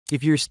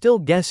If you're still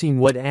guessing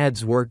what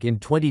ads work in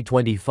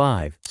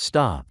 2025,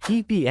 stop.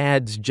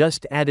 PiPiAds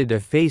just added a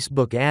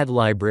Facebook ad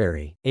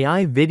library,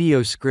 AI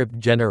video script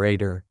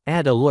generator,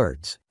 ad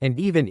alerts, and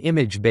even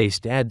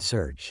image-based ad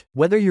search.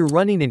 Whether you're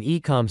running an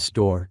e-com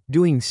store,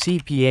 doing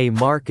CPA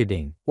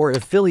marketing, or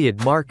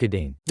affiliate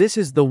marketing, this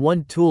is the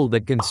one tool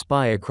that can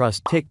spy across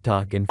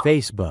TikTok and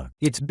Facebook.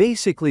 It's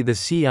basically the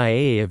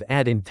CIA of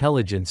ad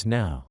intelligence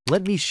now.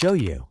 Let me show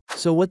you.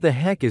 So what the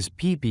heck is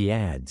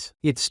PiPiAds?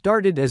 It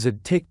started as a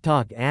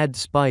TikTok ad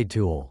spy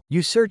tool.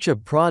 You search a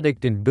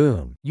product and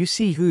boom, you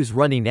see who's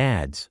running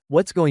ads,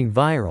 what's going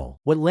viral,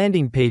 what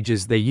landing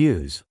pages they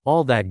use,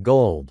 all that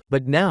gold.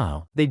 But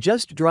now, they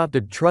just dropped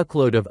a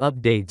truckload of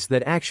updates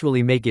that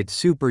actually make it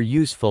super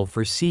useful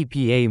for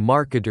CPA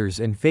marketers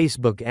and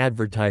Facebook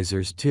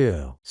advertisers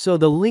too. So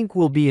the link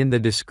will be in the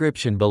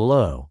description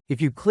below.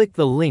 If you click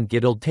the link,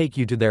 it'll take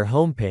you to their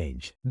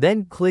homepage.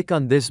 Then click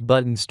on this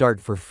button, Start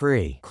for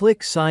free.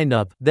 Click sign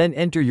up, then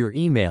enter your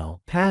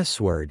email,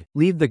 password,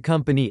 leave the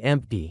company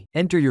empty,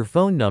 enter your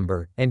phone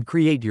number, and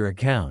create your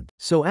account.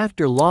 So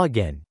after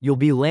login, you'll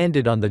be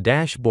landed on the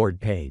dashboard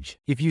page.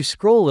 If you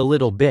scroll a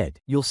little bit,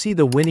 you'll see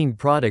the winning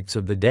products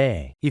of the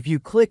day. If you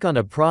click on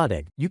a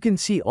product, you can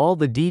see all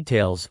the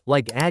details,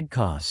 like ad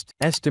cost,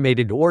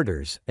 estimated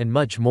orders, and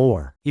much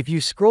more. If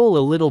you scroll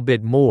a little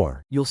bit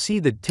more, you'll see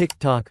the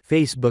TikTok,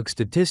 Facebook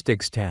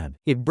statistics tab.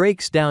 It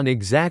breaks down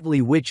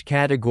exactly which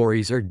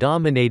categories are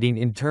dominating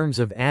in terms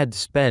of ad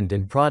spend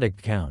and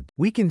product count.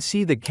 We can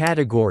see the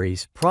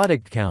categories,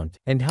 product count,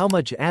 and how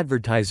much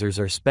advertisers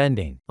are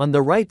spending. On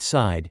the right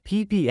side,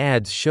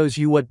 PiPiAds shows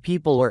you what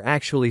people are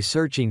actually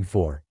searching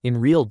for in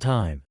real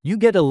time. You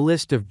get a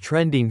list of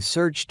trending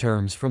search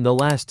terms from the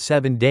last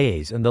 7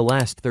 days and the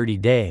last 30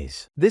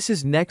 days. This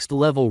is next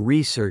level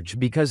research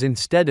because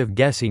instead of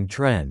guessing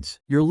trends,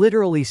 you're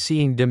literally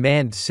seeing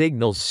demand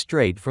signals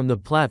straight from the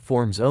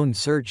platform's own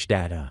search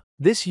data.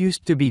 This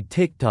used to be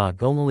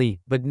TikTok only,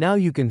 but now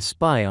you can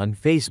spy on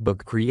Facebook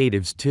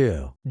creatives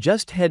too.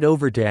 Just head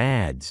over to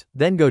ads,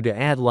 then go to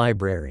ad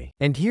library.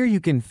 And here you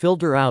can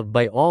filter out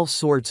by all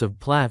sorts of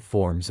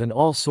platforms and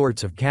all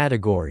sorts of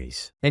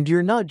categories. And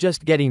you're not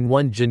just getting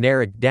one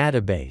generic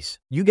database,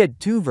 you get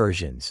two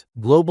versions,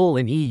 global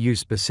and EU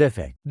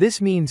specific.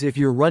 This means if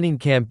you're running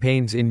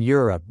campaigns in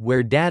Europe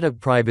where data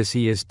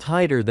privacy is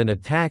tighter than a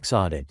tax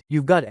audit,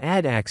 you've got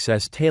ad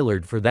access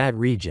tailored for that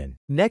region.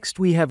 Next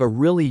we have a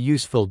really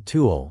useful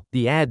tool,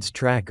 the ads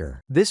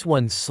tracker. This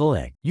one's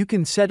slick. You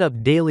can set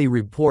up daily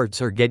reports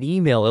or get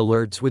email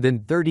alerts within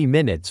 30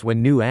 minutes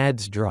when new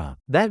ads drop.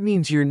 That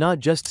means you're not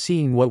just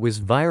seeing what was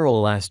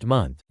viral last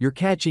month, you're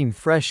catching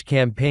fresh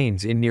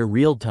campaigns in near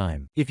real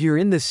time. If you're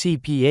in the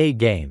CPA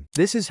game,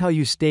 this is how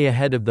you stay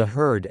ahead of the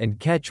herd and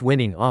catch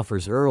winning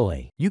offers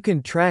early. You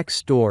can track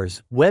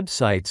stores,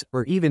 websites,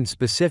 or even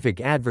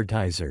specific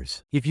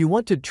advertisers. If you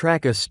want to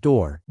track a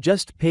store,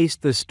 just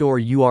paste the store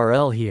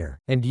URL here.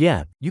 And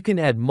yep, you can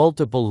add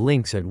multiple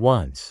links at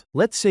once.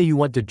 Let's say you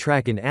want to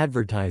track an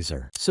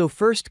advertiser. So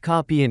first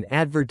copy an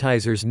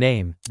advertiser's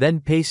name, then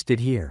paste it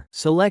here.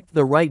 Select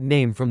the right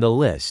name from the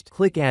list,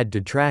 click Add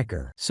to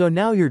Tracker. So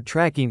now you're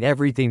tracking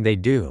everything they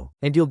do,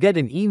 and you'll get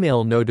an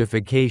email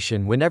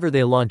notification whenever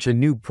they launch a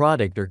new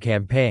product or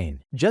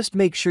campaign. Just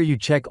make sure you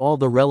check all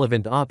the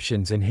relevant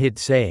options and hit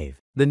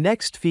save. The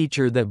next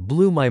feature that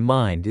blew my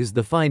mind is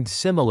the Find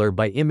Similar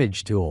by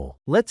Image tool.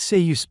 Let's say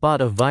you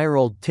spot a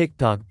viral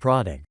TikTok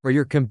product, or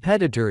your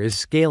competitor is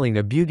scaling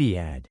a beauty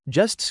ad.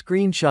 Just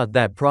screenshot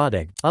that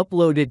product,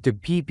 upload it to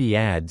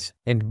PiPiAds,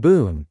 and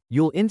boom,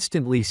 you'll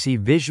instantly see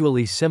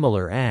visually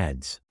similar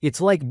ads. It's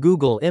like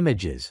Google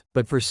Images,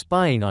 but for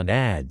spying on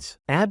ads.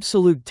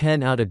 Absolute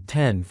 10 out of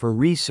 10 for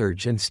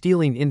research and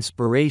stealing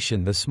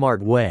inspiration the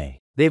smart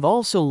way. They've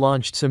also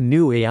launched some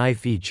new AI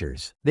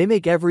features. They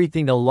make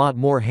everything a lot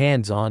more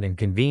hands-on and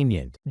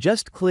convenient.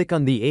 Just click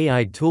on the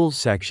AI Tools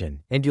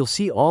section, and you'll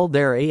see all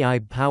their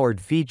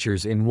AI-powered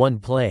features in one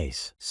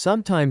place.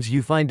 Sometimes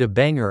you find a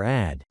banger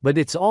ad, but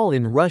it's all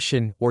in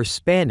Russian, or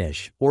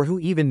Spanish, or who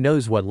even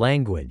knows what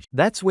language.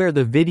 That's where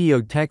the video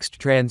text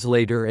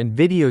translator and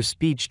video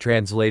speech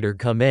translator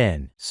come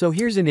in. So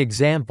here's an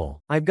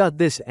example. I've got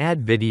this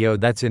ad video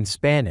that's in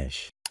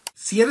Spanish.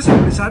 Si eres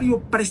empresario,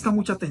 presta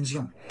mucha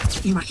atención.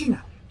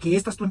 Imagina que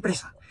esta es tu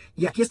empresa.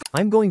 Y aquí está.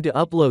 I'm going to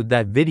upload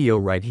that video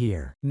right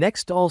here.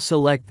 Next, I'll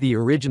select the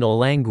original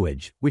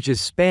language, which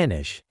is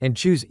Spanish, and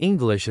choose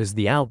English as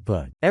the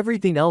output.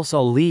 Everything else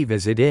I'll leave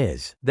as it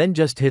is. Then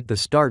just hit the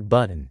start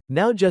button.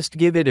 Now just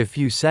give it a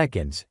few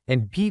seconds,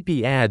 and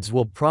PiPiAds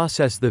will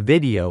process the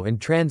video and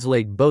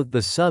translate both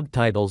the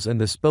subtitles and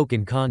the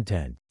spoken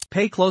content.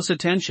 Pay close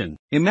attention.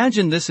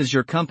 Imagine this is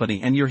your company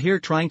and you're here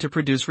trying to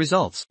produce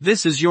results.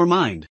 This is your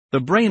mind. The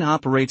brain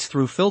operates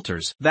through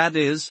filters, that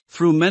is,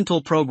 through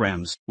mental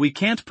programs. We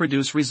can't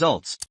produce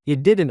results.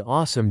 It did an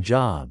awesome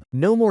job.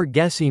 No more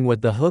guessing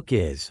what the hook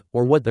is,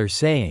 or what they're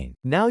saying.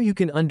 Now you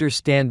can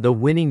understand the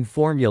winning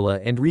formula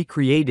and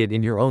recreate it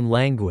in your own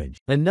language.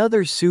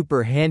 Another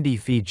super handy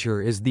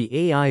feature is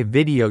the AI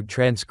video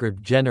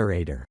transcript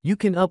generator. You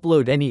can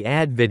upload any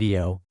ad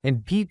video,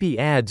 and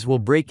PiPiAds will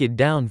break it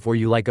down for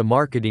you like a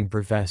marketing copywriting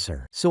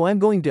professor. So I'm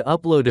going to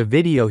upload a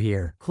video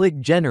here, click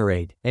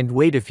generate, and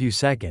wait a few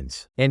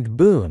seconds. And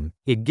boom,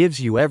 it gives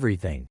you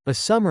everything. A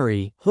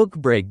summary, hook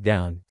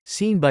breakdown,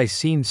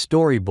 scene-by-scene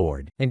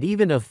storyboard, and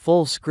even a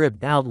full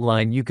script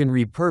outline you can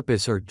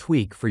repurpose or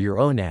tweak for your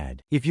own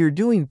ad. If you're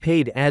doing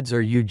paid ads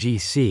or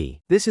UGC,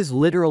 this is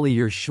literally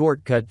your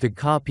shortcut to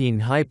copying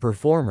high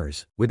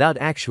performers, without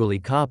actually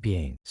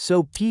copying.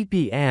 So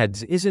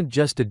PiPiAds isn't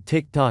just a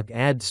TikTok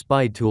ad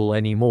spy tool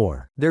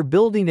anymore. They're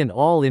building an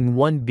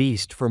all-in-one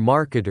beast for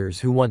marketers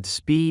who want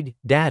speed,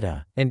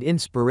 data, and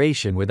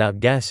inspiration without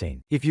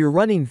guessing. If you're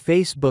running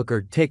Facebook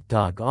or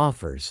TikTok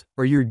offers,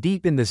 or you're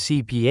deep in the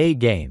CPA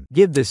game,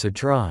 give this a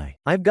try.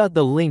 I've got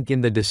the link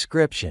in the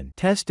description.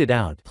 Test it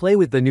out, play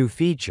with the new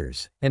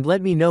features, and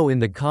let me know in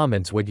the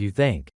comments what you think.